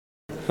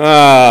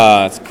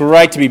It's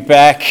great to be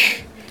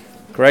back.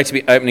 Great to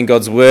be opening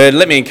God's Word.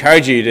 Let me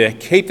encourage you to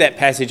keep that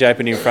passage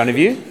open in front of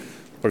you,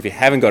 or if you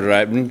haven't got it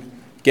open,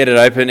 get it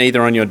open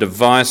either on your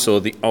device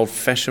or the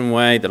old-fashioned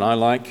way that I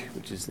like,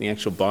 which is the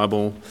actual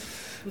Bible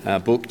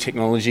book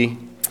technology.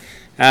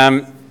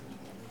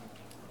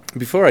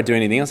 Before I do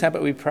anything else, how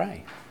about we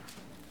pray?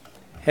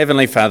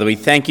 Heavenly Father, we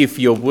thank you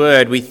for your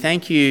Word. We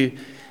thank you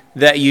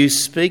that you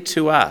speak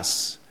to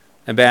us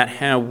about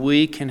how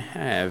we can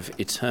have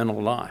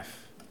eternal life,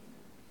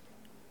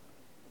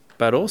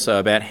 but also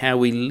about how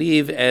we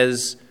live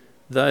as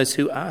those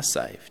who are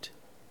saved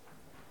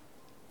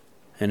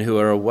and who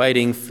are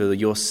awaiting for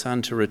your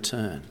Son to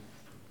return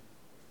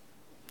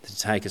to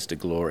take us to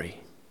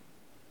glory.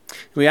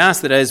 We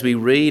ask that as we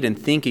read and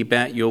think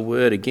about your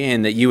word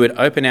again, that you would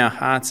open our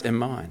hearts and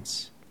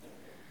minds,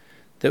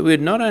 that we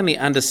would not only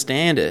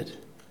understand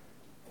it,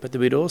 but that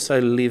we'd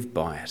also live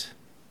by it.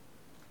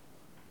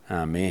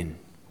 Amen.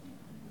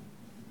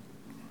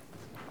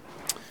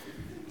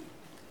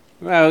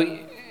 Well,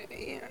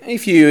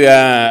 if you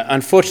are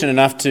unfortunate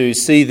enough to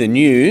see the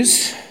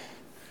news,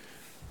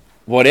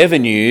 whatever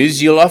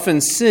news, you'll often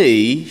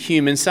see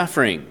human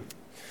suffering.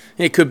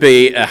 It could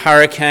be a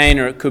hurricane,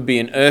 or it could be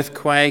an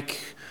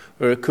earthquake,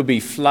 or it could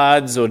be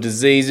floods or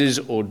diseases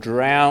or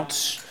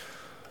drought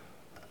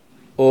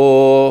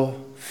or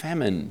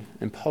famine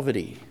and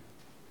poverty.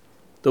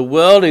 The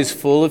world is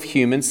full of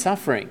human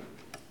suffering.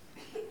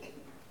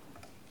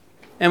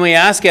 And we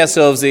ask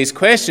ourselves these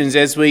questions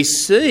as we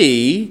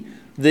see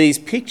these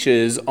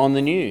pictures on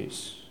the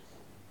news.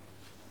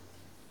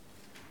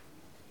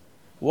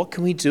 What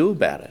can we do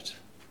about it?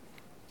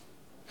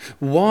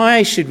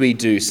 Why should we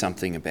do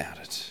something about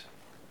it?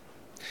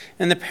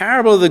 And the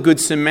parable of the Good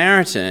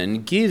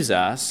Samaritan gives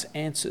us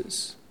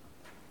answers.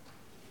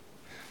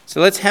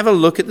 So let's have a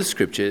look at the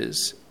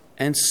scriptures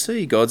and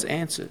see God's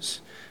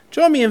answers.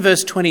 Join me in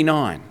verse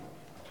 29.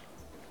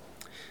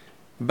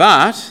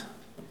 But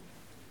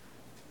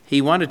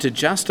he wanted to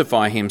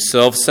justify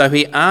himself, so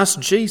he asked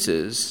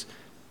Jesus,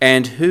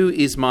 "And who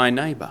is my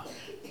neighbour?"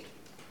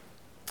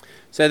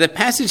 So the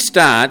passage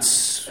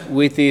starts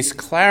with this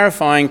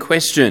clarifying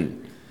question.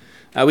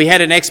 We had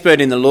an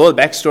expert in the law,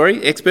 the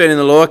backstory. Expert in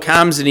the law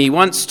comes and he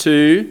wants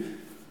to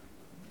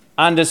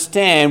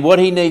understand what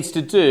he needs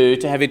to do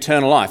to have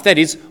eternal life. That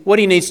is, what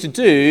he needs to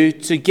do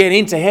to get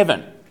into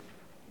heaven.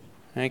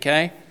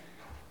 Okay?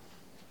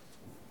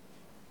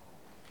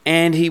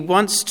 And he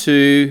wants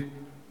to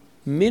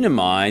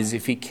minimise,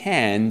 if he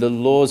can, the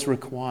law's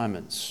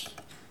requirements.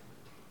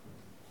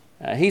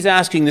 He's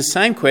asking the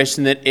same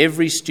question that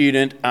every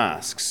student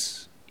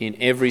asks in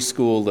every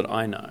school that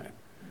I know,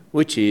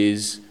 which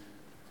is,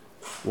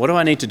 what do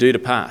I need to do to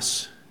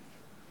pass?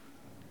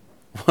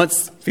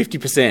 What's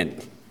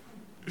 50%?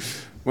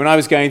 When I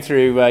was going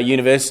through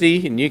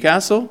university in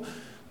Newcastle,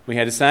 we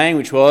had a saying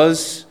which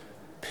was,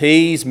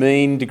 P's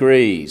mean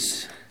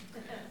degrees.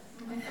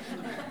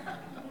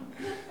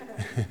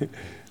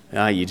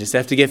 You just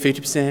have to get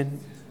 50%,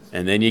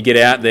 and then you get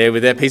out there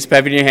with that piece of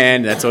paper in your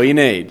hand, that's all you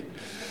need.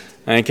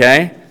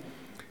 Okay?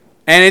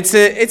 And it's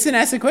an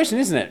acid question,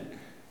 isn't it?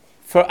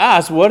 For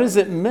us, what does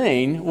it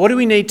mean? What do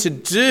we need to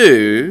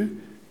do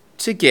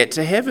to get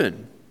to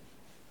heaven?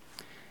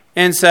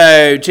 And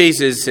so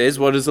Jesus says,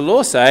 what does the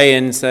law say?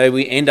 And so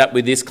we end up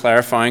with this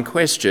clarifying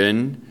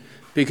question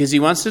because he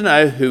wants to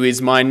know, who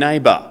is my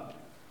neighbour?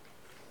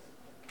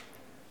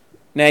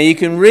 Now you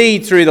can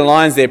read through the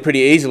lines there pretty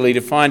easily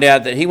to find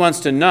out that he wants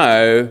to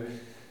know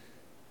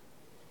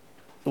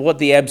what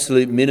the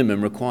absolute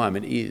minimum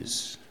requirement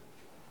is.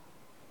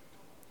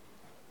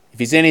 If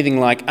he's anything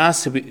like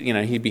us,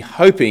 he'd be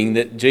hoping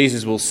that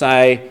Jesus will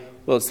say,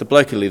 well, it's the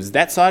bloke who lives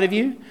that side of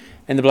you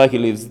and the bloke who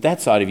lives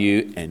that side of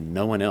you and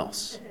no one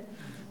else.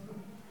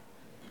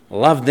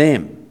 Love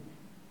them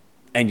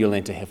and you'll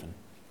enter heaven.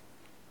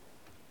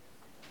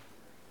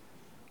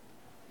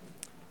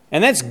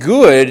 And that's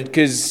good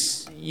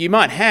because you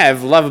might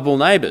have lovable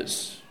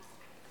neighbours.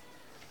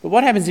 But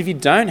what happens if you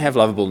don't have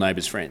lovable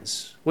neighbours,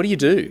 friends? What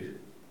do?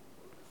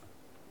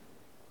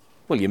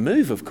 Well, you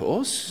move, of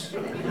course.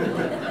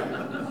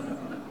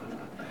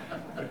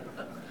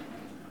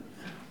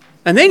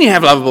 And then you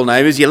have lovable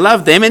neighbours, you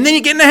love them, and then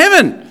you get into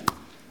heaven.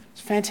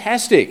 It's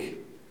fantastic.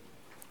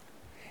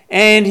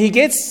 And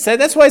so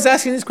that's why he's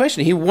asking this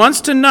question. He wants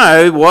to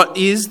know what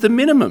is the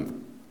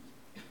minimum.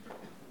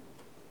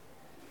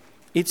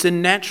 It's a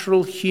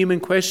natural human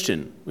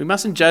question. We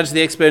mustn't judge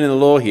the expert in the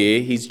law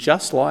here. He's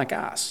just like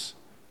us.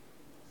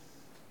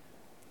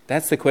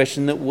 That's the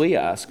question that we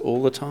ask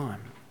all the time.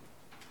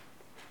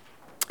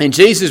 And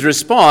Jesus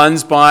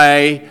responds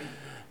by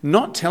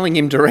not telling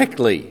him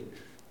directly,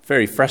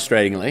 very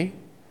frustratingly,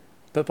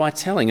 but by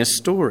telling a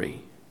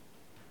story.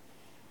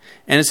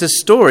 And it's a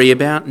story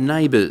about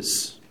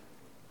neighbours.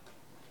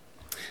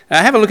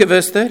 Have a look at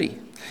verse 30.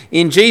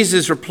 In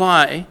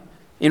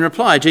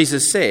reply,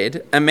 Jesus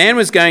said, a man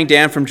was going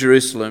down from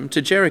Jerusalem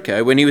to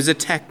Jericho when he was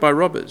attacked by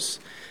robbers.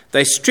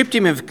 They stripped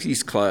him of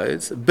his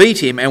clothes,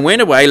 beat him, and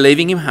went away,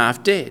 leaving him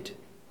half dead.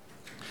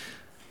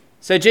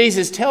 So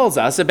Jesus tells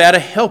us about a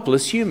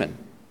helpless human.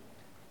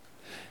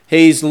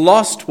 He's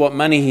lost what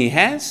money he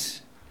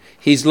has,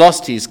 he's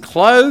lost his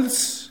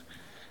clothes,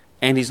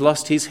 and he's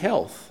lost his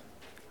health.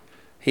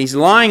 He's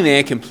lying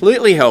there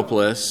completely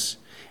helpless,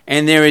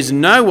 and there is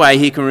no way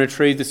he can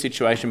retrieve the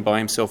situation by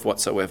himself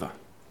whatsoever.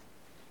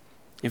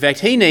 In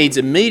fact, he needs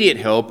immediate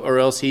help or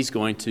else he's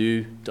going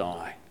to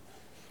die.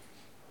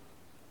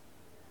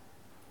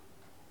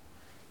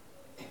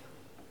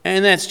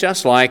 And that's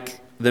just like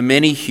the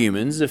many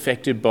humans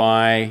affected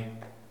by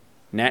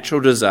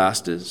natural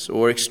disasters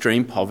or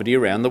extreme poverty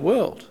around the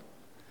world.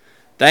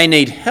 They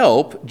need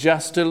help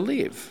just to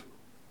live.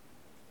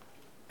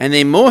 And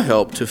they're more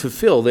help to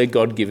fulfill their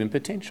God-given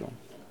potential.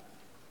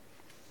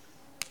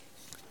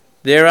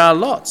 There are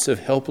lots of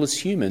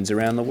helpless humans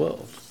around the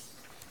world.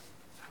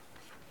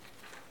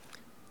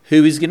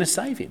 Who is going to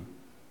save him?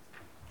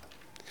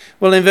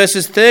 Well, in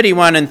verses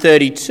 31 and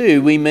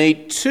 32, we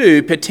meet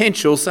two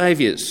potential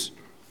saviours.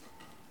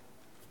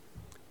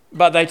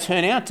 But they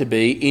turn out to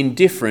be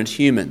indifferent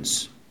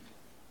humans,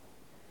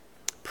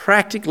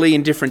 practically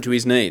indifferent to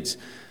his needs.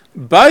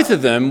 Both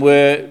of them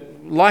were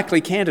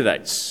likely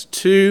candidates,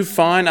 two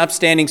fine,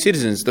 upstanding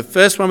citizens. The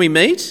first one we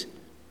meet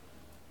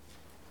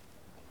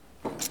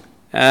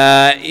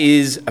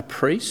is a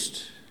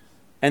priest,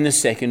 and the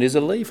second is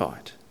a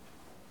Levite.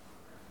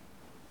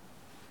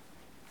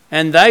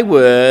 And they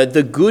were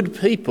the good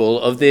people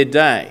of their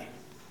day.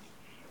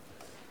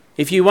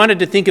 If you wanted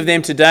to think of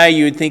them today,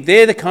 you would think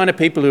they're the kind of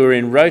people who are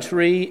in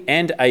Rotary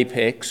and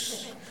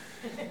Apex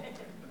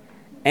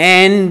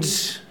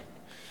and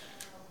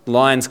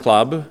Lions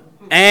Club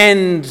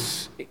and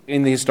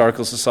in the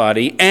Historical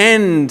Society,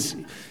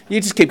 and you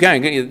just keep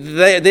going.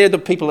 They're the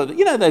people,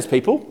 you know those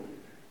people.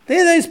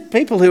 They're those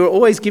people who are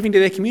always giving to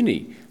their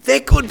community. They're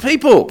good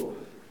people.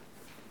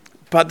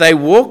 But they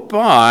walk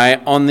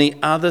by on the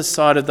other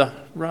side of the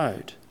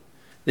road.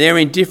 They're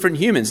indifferent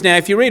humans. Now,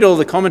 if you read all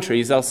the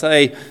commentaries,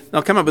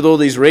 they'll come up with all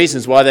these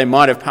reasons why they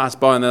might have passed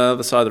by on the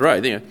other side of the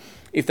road. You know,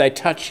 if they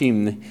touch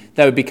him,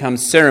 they would become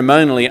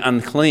ceremonially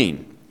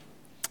unclean.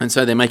 And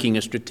so they're making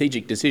a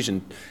strategic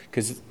decision,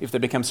 because if they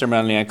become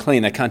ceremonially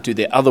unclean, they can't do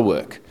their other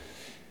work.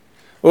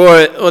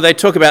 Or they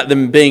talk about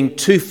them being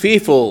too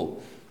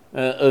fearful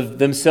of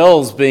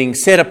themselves being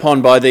set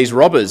upon by these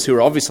robbers who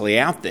are obviously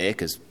out there,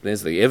 because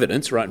there's the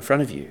evidence right in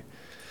front of you.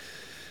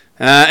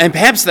 And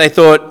perhaps they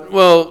thought,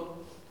 well,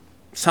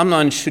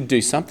 someone should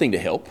do something to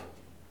help.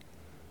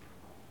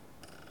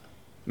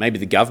 Maybe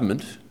the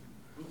government.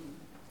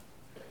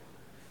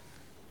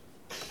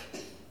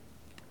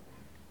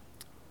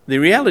 The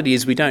reality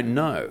is we don't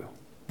know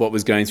what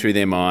was going through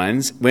their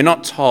minds. We're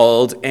not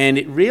told, and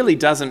it really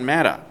doesn't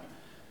matter.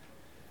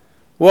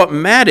 What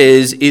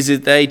matters is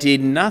that they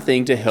did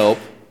nothing to help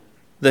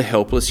the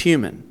helpless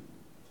human.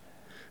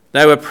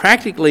 They were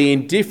practically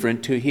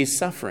indifferent to his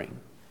suffering.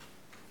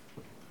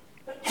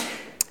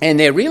 And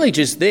they're really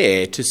just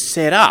there to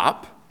set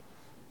up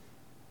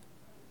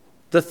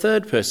the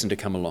third person to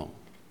come along.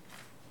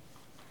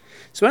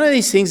 It's one of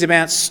these things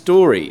about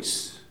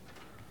stories.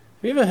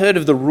 Have you ever heard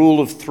of the rule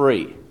of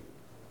three?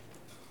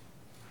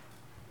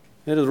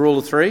 Heard of the rule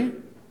of three?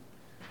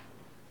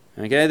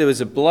 Okay, there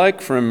was a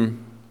bloke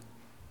from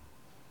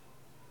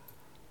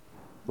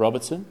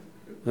Robertson,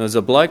 there was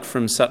a bloke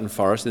from Sutton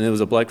Forest, and there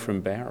was a bloke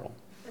from Bowral.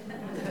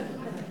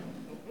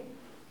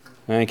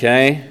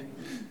 Okay.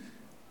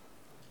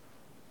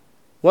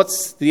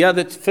 What's the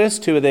other?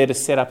 First two are there to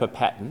set up a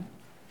pattern,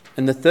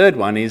 and the third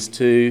one is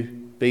to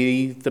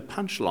be the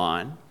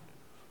punchline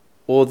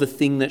or the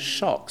thing that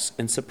shocks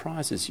and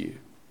surprises you.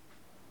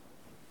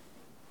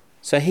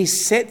 So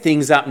he's set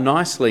things up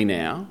nicely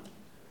now,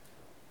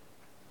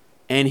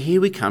 and here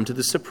we come to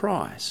the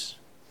surprise.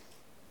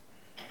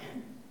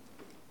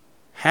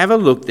 Have a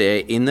look there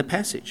in the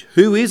passage.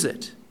 Who is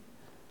it?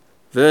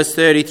 Verse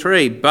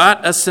 33, but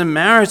a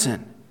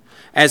Samaritan,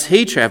 as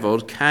he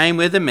travelled, came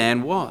where the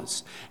man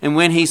was. And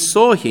when he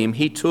saw him,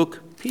 he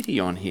took pity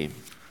on him.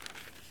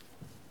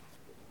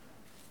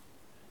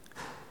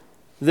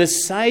 The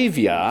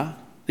Saviour,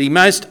 the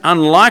most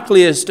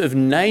unlikeliest of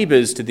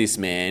neighbours to this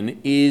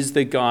man, is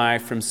the guy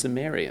from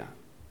Samaria.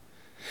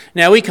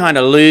 Now, we kind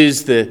of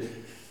lose the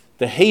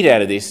heat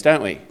out of this,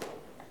 don't we?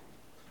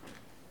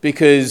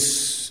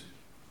 Because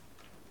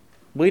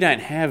we don't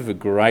have a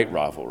great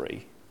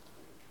rivalry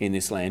in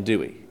this land, do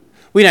we?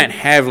 We don't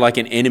have like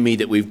an enemy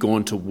that we've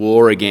gone to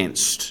war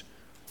against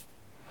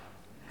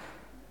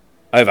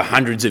over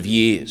hundreds of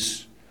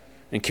years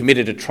and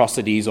committed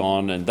atrocities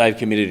on, and they've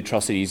committed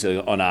atrocities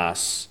on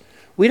us.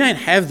 We don't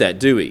have that,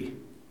 do we?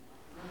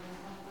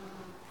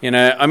 You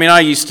know, I mean,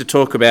 I used to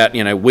talk about,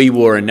 Wee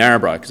Waa and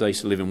Narrabri, because I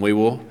used to live in Wee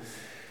Waa.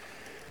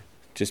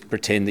 Just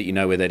pretend that you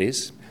know where that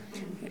is.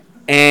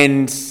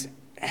 And,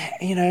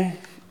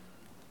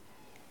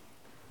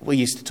 we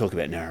used to talk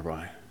about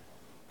Narrabri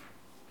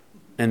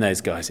and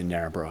those guys in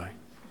Narrabri.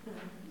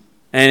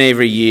 And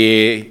every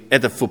year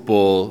at the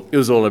football, it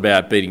was all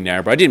about beating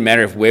Narrabri. It didn't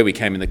matter where we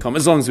came in the comp,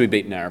 as long as we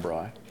beat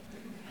Narrabri.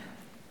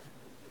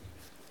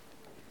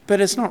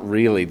 But it's not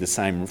really the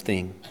same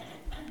thing.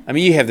 I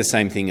mean, you have the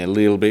same thing a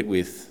little bit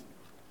with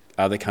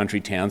other country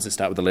towns that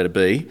start with the letter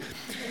B.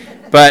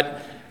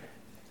 But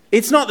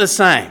It's not the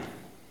same.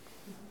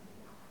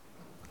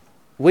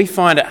 We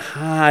find it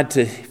hard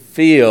to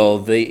feel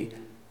the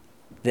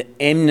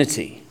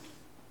enmity,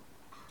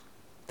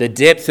 the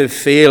depth of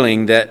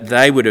feeling that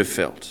they would have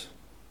felt.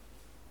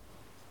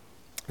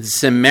 The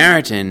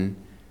Samaritan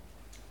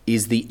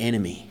is the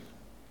enemy.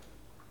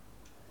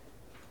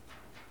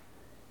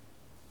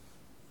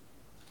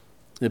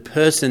 The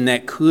person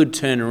that could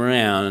turn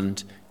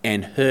around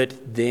and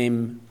hurt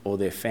them or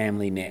their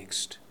family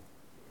next.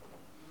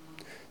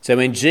 So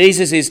when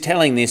Jesus is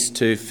telling this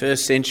to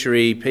first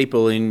century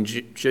people in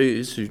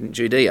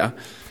Judea,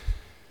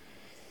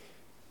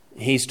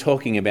 he's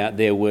talking about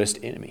their worst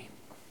enemy.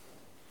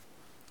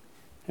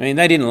 I mean,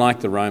 they didn't like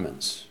the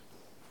Romans,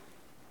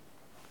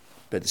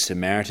 but the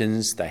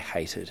Samaritans they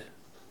hated.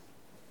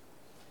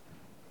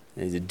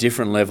 There's a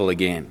different level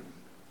again.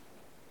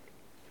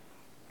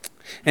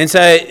 And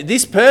so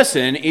this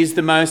person is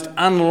the most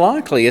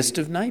unlikeliest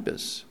of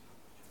neighbours.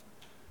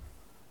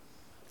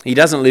 He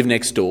doesn't live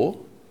next door.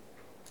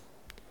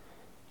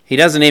 He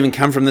doesn't even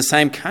come from the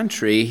same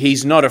country.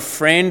 He's not a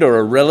friend or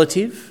a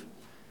relative.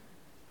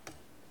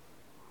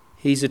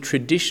 He's a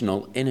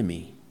traditional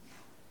enemy.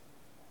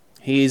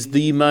 He is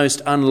the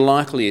most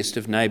unlikeliest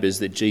of neighbours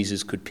that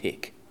Jesus could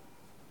pick.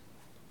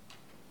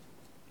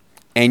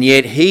 And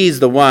yet he is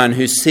the one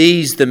who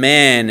sees the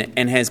man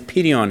and has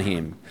pity on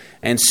him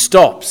and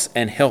stops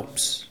and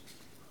helps.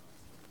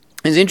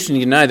 It's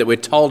interesting to know that we're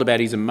told about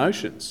his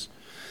emotions.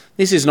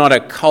 This is not a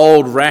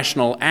cold,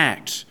 rational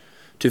act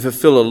to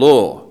fulfill a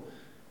law.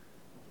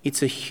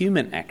 It's a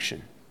human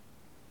action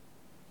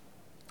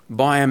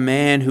by a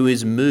man who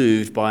is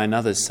moved by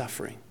another's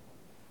suffering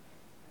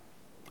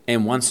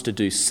and wants to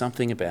do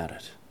something about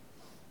it.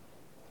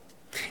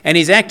 And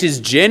his act is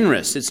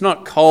generous. It's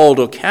not cold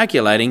or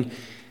calculating.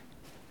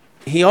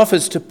 He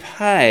offers to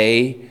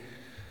pay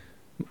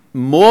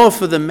more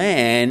for the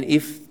man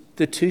if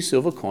the 2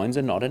 silver coins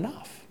are not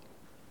enough.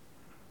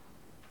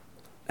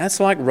 That's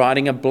like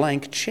writing a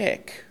blank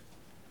cheque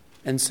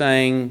and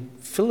saying,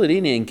 fill it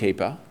in,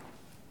 innkeeper,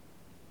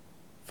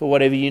 for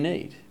whatever you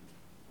need.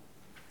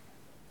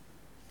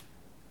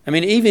 I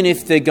mean, even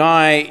if the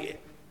guy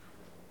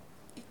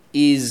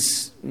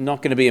is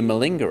not going to be a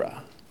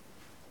malingerer,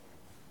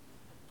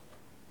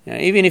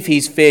 even if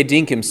he's fair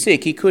dinkum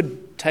sick, he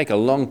could take a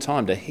long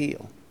time to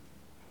heal.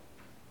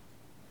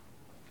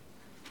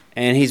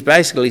 And he's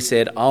basically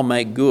said, I'll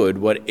make good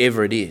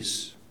whatever it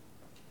is.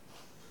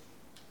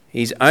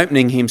 He's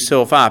opening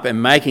himself up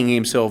and making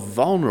himself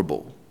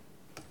vulnerable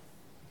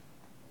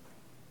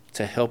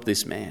to help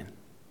this man.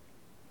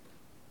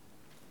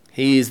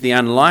 He is the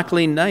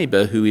unlikely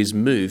neighbour who is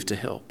moved to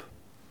help.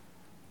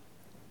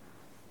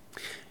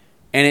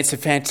 And it's a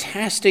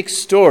fantastic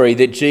story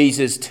that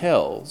Jesus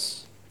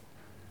tells,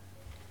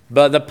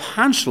 but the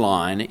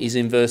punchline is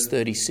in verse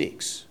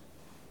 36.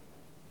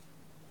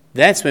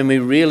 That's when we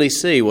really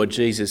see what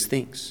Jesus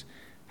thinks.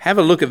 Have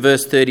a look at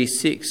verse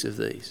 36 of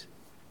these.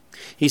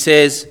 He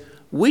says,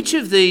 which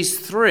of these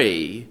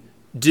 3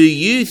 do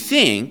you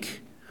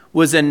think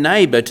was a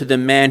neighbour to the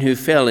man who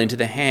fell into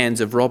the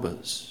hands of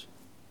robbers?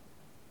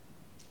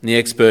 And the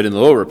expert in the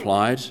law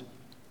replied,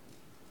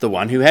 the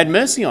one who had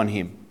mercy on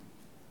him.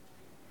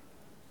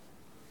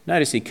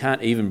 Notice he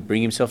can't even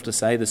bring himself to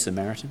say the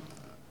Samaritan.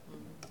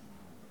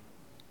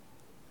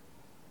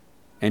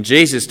 And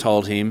Jesus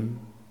told him,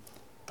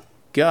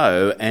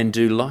 go and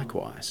do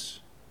likewise.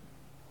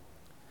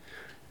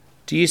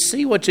 Do you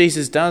see what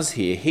Jesus does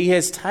here? He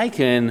has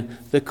taken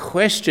the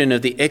question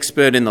of the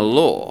expert in the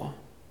law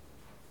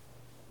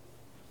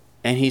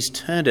and he's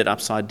turned it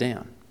upside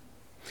down.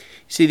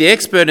 See, the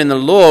expert in the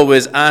law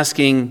was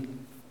asking,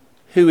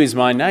 who is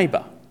my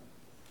neighbour?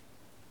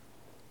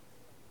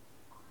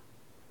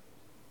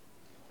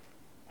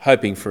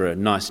 Hoping for a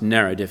nice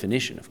narrow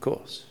definition, of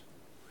course.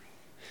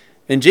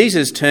 And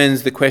Jesus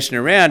turns the question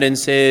around and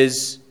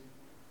says,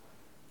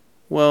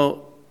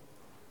 well,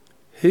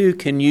 who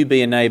can you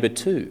be a neighbour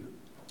to?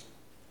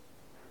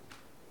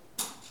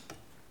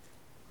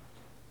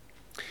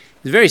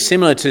 It's very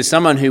similar to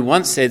someone who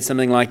once said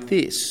something like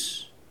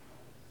this: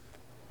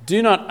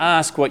 do not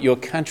ask what your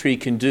country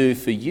can do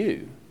for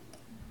you.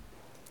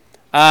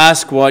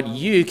 Ask what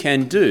you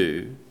can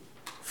do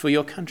for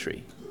your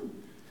country.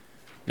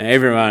 Now,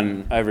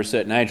 everyone over a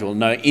certain age will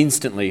know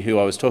instantly who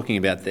I was talking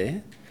about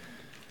there.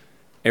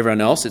 Everyone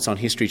else, it's on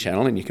History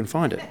Channel and you can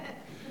find it.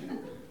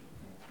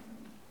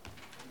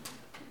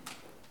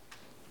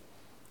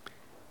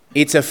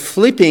 It's a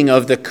flipping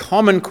of the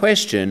common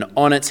question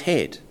on its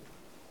head.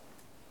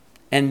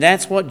 And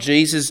that's what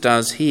Jesus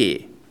does here.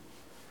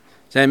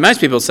 So most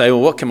people say,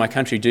 well, what can my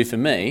country do for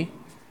me?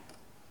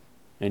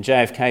 And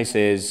JFK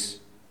says,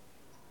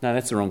 no,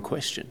 that's the wrong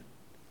question.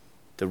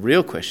 The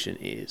real question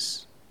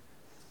is,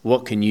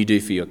 what can you do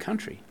for your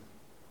country?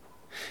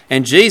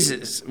 And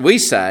Jesus, we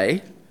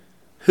say,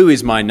 who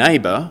is my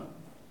neighbour?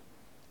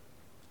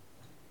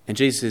 And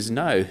Jesus says,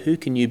 no, who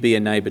can you be a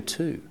neighbour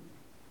to?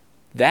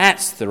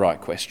 That's the right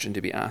question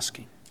to be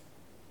asking.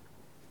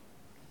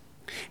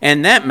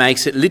 And that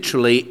makes it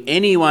literally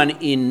anyone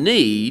in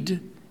need,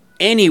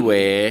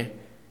 anywhere,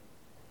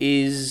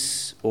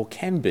 is or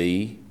can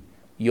be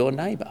your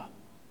neighbour.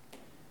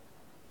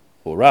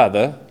 Or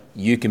rather,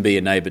 you can be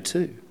a neighbour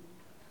too.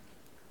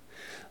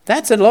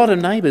 That's a lot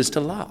of neighbours to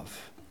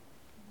love,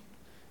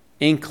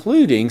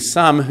 including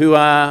some who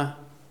are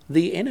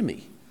the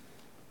enemy.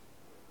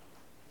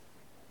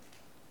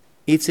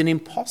 It's an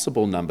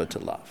impossible number to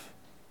love.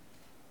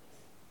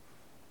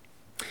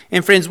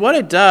 And friends, what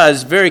it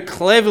does very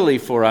cleverly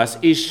for us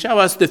is show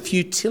us the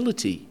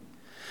futility,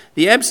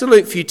 the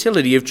absolute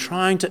futility of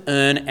trying to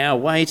earn our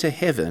way to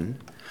heaven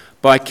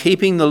by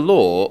keeping the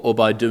law or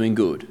by doing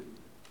good.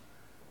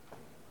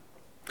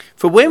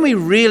 For when we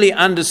really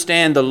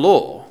understand the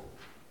law,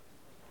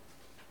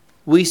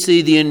 we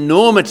see the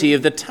enormity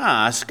of the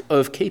task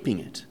of keeping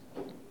it.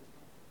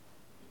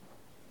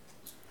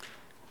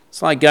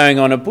 It's like going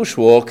on a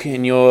bushwalk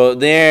and you're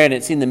there and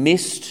it's in the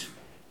mist,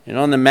 and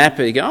on the map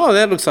you go, oh,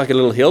 that looks like a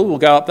little hill, we'll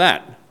go up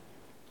that.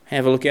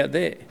 Have a look out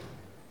there.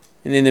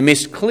 And then the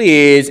mist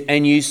clears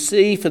and you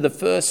see for the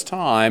first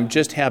time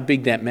just how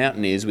big that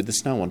mountain is with the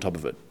snow on top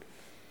of it.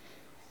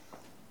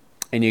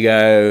 And you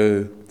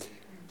go,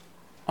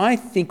 I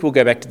think we'll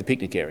go back to the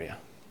picnic area.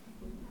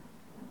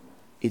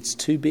 It's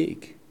too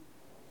big.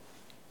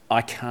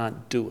 I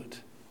can't do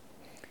it.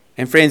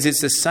 And friends,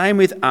 it's the same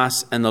with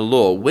us and the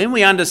law. When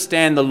we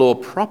understand the law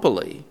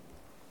properly,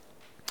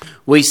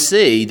 we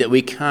see that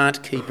we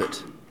can't keep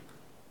it.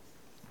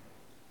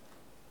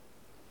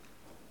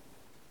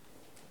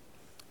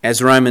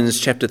 As Romans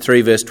chapter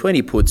 3 verse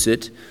 20 puts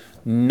it,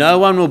 no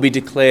one will be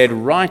declared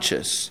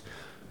righteous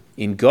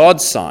in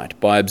God's sight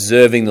by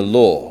observing the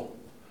law.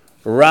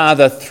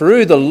 Rather,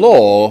 through the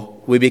law,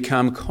 we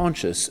become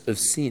conscious of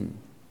sin.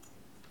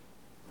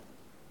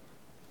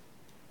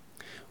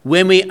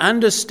 When we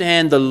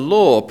understand the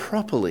law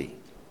properly,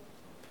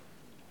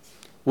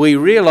 we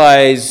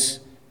realise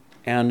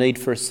our need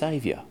for a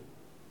saviour.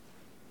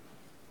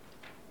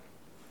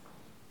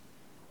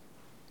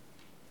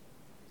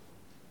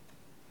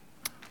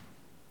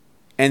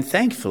 And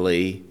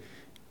thankfully,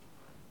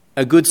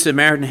 a good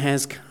Samaritan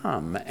has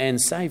come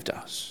and saved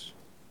us.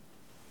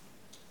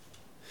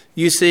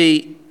 You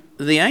see,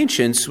 the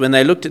ancients, when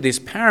they looked at this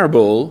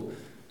parable,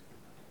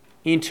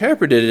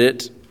 interpreted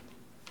it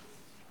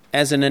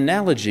as an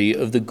analogy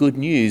of the good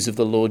news of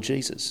the Lord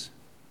Jesus.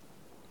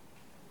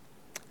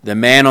 The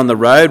man on the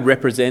road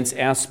represents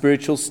our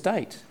spiritual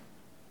state,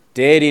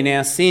 dead in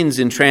our sins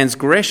and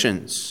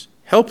transgressions,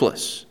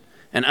 helpless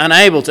and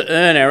unable to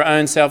earn our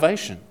own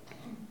salvation.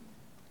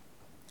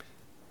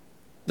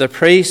 The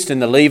priest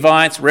and the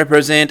Levites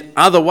represent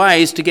other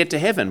ways to get to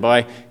heaven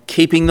by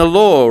keeping the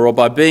law or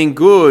by being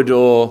good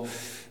or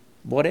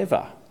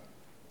whatever.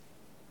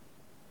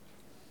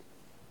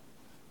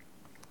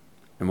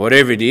 And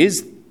whatever it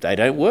is, they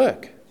don't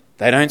work.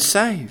 They don't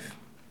save.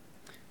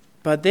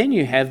 But then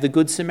you have the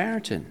Good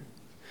Samaritan,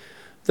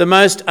 the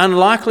most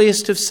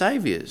unlikeliest of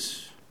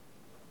saviours.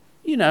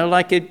 You know,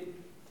 like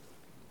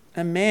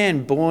a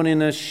man born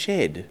in a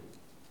shed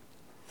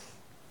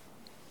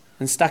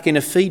and stuck in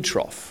a feed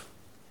trough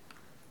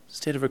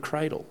instead of a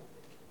cradle,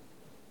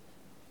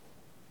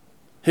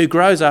 who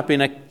grows up in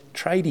a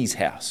tradie's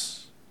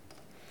house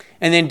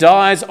and then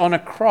dies on a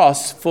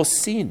cross for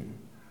sin.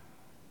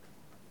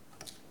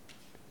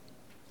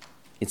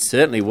 It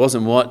certainly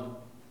wasn't what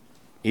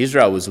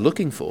Israel was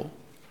looking for.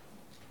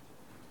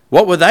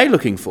 What were they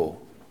looking for?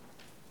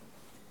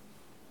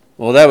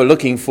 Well, they were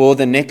looking for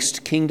the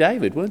next King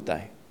David, weren't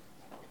they?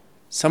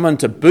 Someone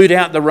to boot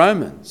out the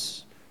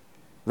Romans,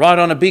 ride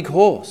on a big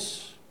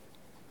horse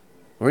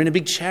or in a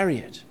big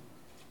chariot.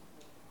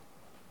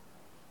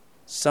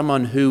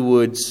 Someone who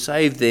would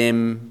save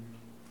them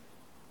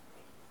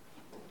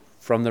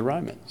from the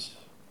Romans.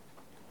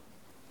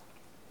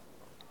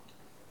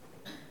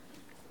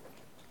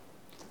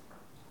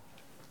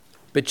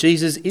 But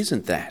Jesus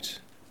isn't that.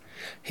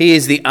 He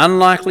is the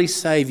unlikely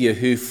Saviour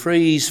who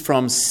frees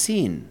from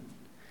sin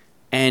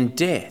and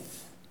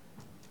death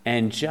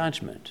and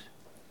judgment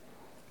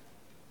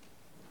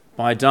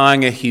by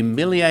dying a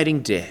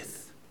humiliating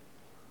death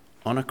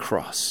on a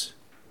cross.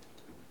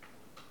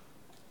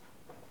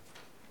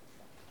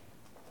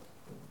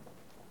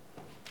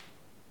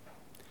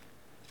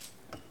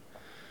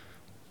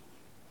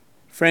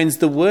 Friends,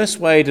 the worst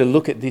way to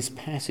look at this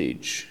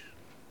passage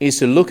is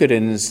to look at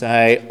it and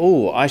say,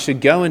 oh, I should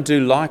go and do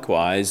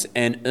likewise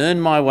and earn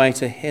my way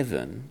to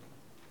heaven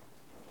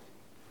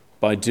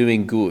by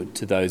doing good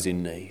to those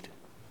in need.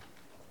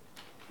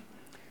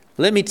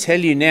 Let me tell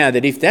you now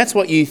that if that's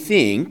what you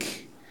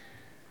think,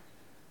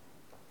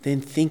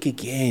 then think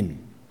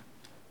again.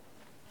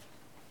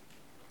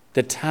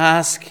 The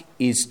task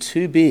is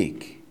too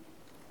big.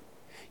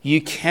 You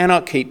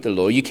cannot keep the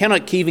law. You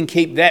cannot even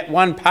keep that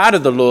one part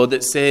of the law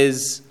that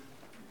says,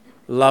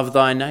 love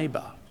thy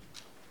neighbour.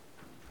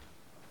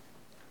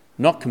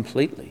 Not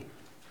completely,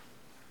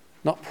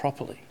 not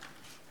properly.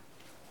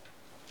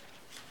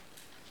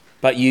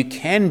 But you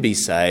can be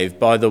saved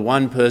by the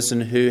one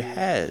person who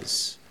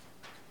has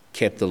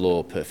kept the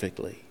law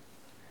perfectly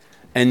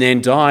and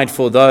then died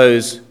for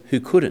those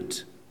who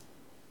couldn't,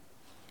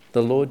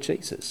 the Lord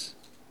Jesus.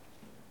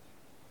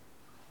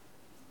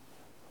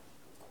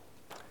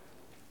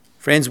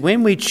 Friends,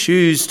 when we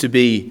choose to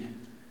be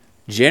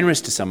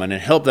generous to someone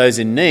and help those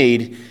in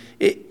need,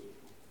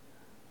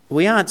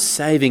 we aren't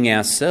saving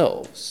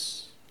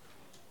ourselves.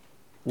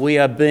 We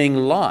are being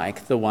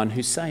like the one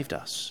who saved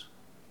us.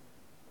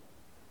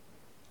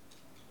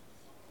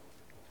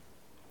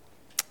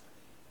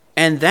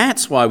 And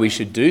that's why we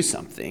should do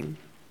something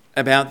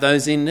about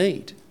those in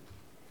need.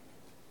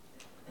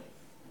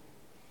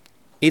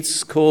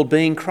 It's called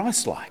being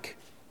Christ-like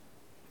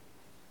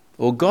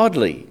or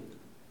godly.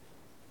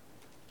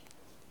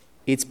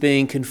 It's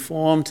being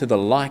conformed to the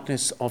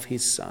likeness of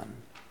his Son.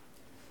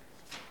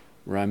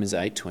 Romans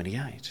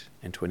 8:28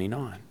 and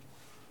 29.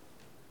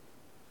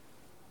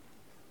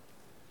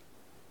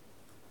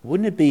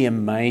 Wouldn't it be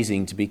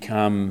amazing to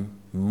become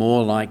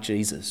more like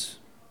Jesus?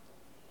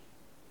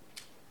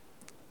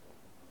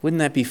 Wouldn't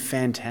that be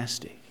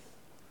fantastic?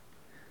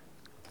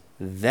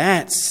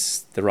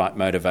 That's the right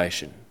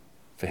motivation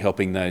for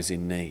helping those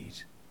in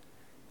need.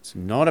 It's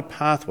not a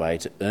pathway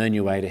to earn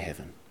your way to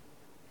heaven.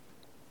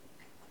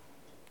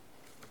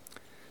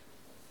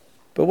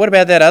 But what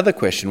about that other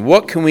question?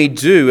 What can we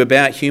do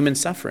about human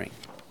suffering?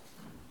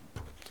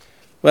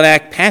 Well, our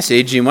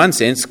passage, in one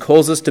sense,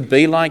 calls us to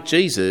be like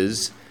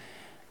Jesus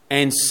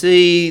and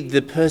see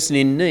the person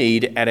in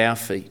need at our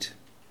feet.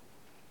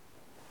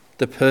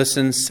 The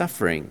person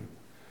suffering,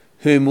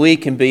 whom we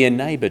can be a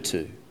neighbour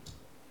to.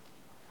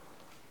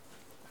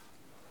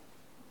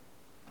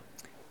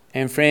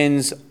 And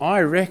friends, I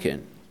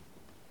reckon,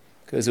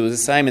 because it was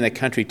the same in the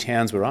country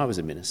towns where I was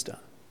a minister,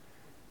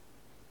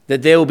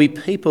 that there will be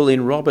people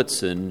in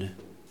Robertson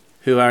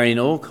who are in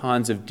all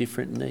kinds of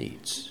different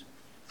needs.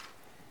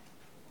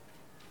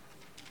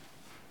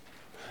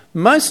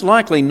 Most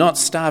likely not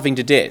starving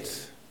to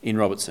death in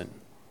Robertson.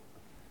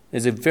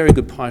 There's a very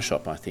good pie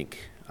shop, I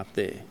think, up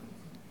there.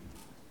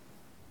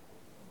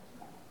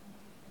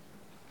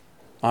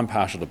 I'm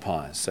partial to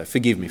pies, so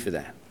forgive me for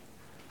that.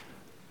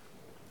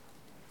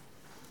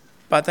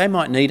 But they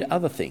might need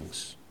other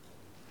things.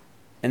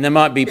 And they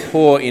might be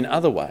poor in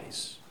other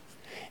ways.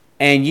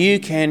 And you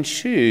can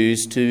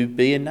choose to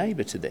be a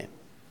neighbour to them.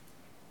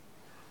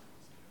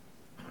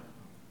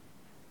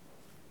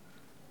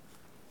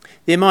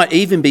 There might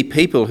even be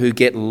people who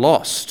get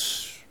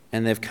lost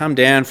and they've come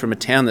down from a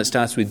town that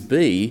starts with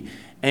B,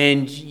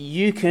 and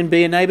you can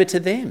be a neighbour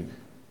to them,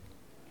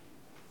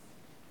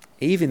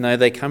 even though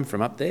they come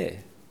from up there.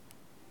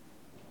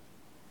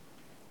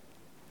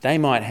 They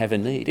might have a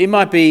need. It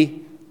might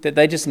be that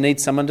they just need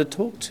someone to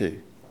talk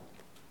to,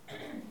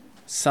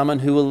 someone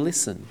who will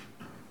listen.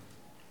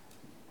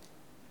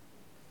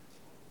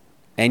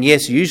 And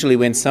yes, usually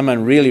when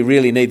someone really,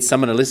 really needs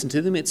someone to listen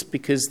to them, it's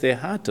because they're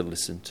hard to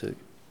listen to.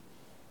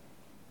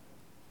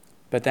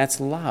 But that's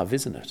love,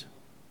 isn't it?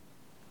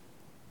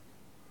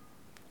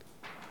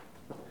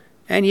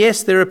 And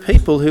yes, there are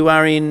people who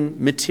are in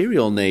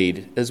material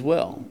need as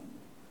well,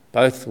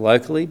 both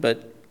locally,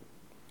 but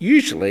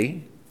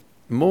usually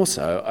more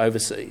so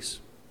overseas.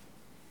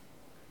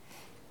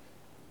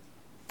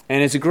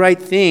 And it's a great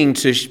thing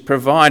to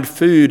provide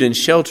food and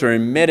shelter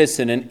and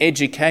medicine and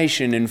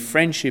education and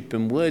friendship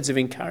and words of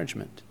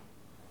encouragement.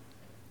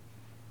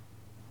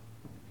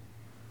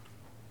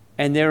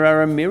 And there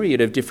are a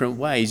myriad of different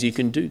ways you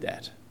can do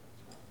that.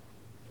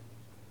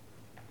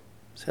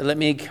 So let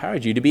me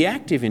encourage you to be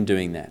active in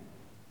doing that.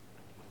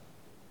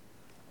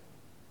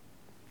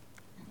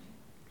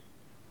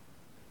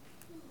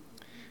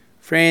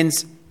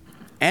 Friends,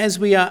 as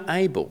we are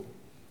able,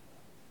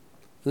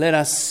 let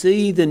us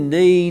see the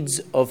needs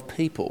of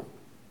people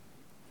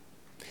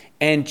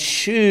and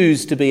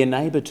choose to be a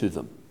neighbour to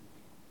them.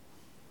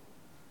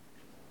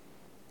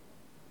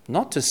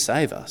 Not to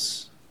save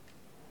us,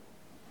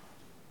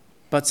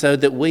 but so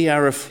that we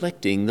are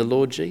reflecting the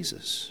Lord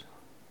Jesus.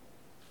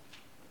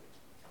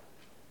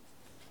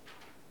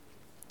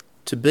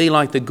 To be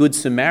like the Good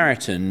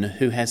Samaritan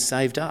who has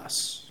saved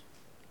us.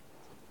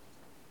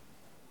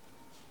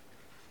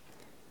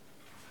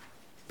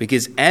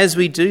 Because as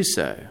we do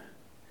so,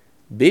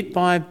 bit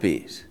by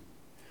bit,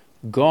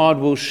 God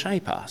will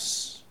shape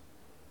us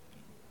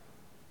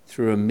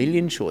through a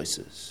million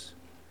choices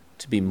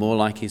to be more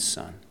like his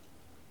Son.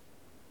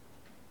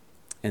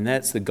 And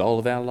that's the goal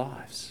of our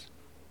lives.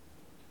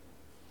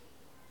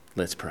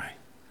 Let's pray.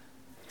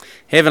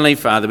 Heavenly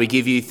Father, we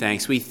give you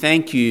thanks. We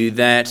thank you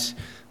that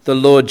the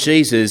Lord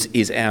Jesus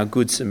is our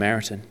Good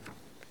Samaritan.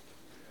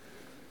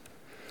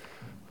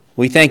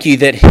 We thank you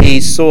that he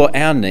saw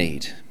our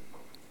need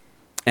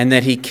and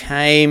that he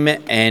came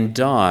and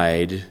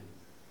died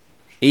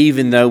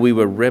even though we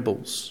were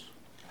rebels,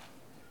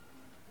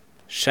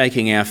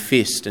 shaking our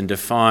fist and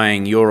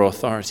defying your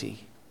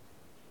authority.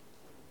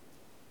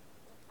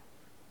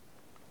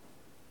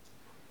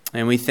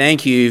 And we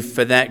thank you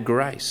for that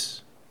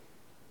grace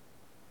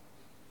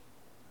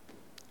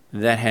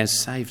that has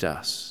saved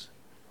us.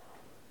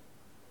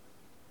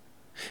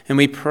 And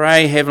we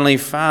pray, Heavenly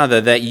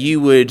Father, that you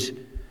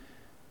would,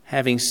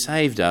 having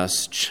saved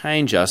us,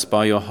 change us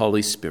by your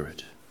Holy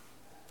Spirit.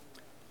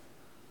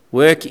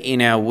 Work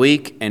in our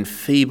weak and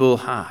feeble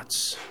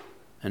hearts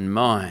and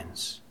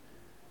minds,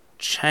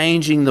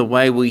 changing the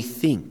way we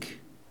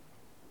think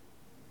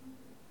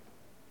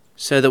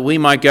so that we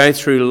might go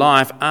through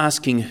life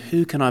asking,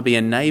 who can I be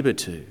a neighbour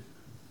to?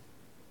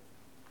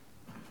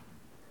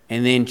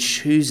 And then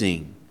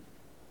choosing,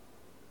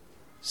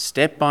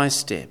 step by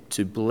step,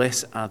 to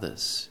bless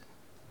others.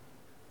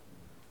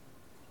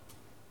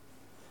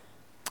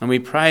 And we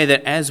pray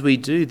that as we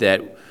do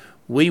that,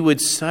 we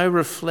would so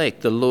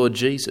reflect the Lord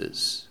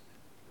Jesus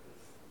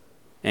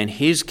and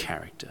his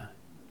character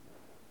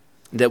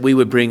that we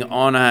would bring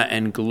honour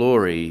and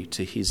glory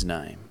to his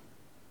name.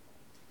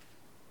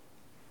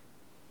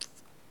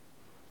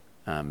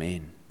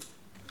 Amen.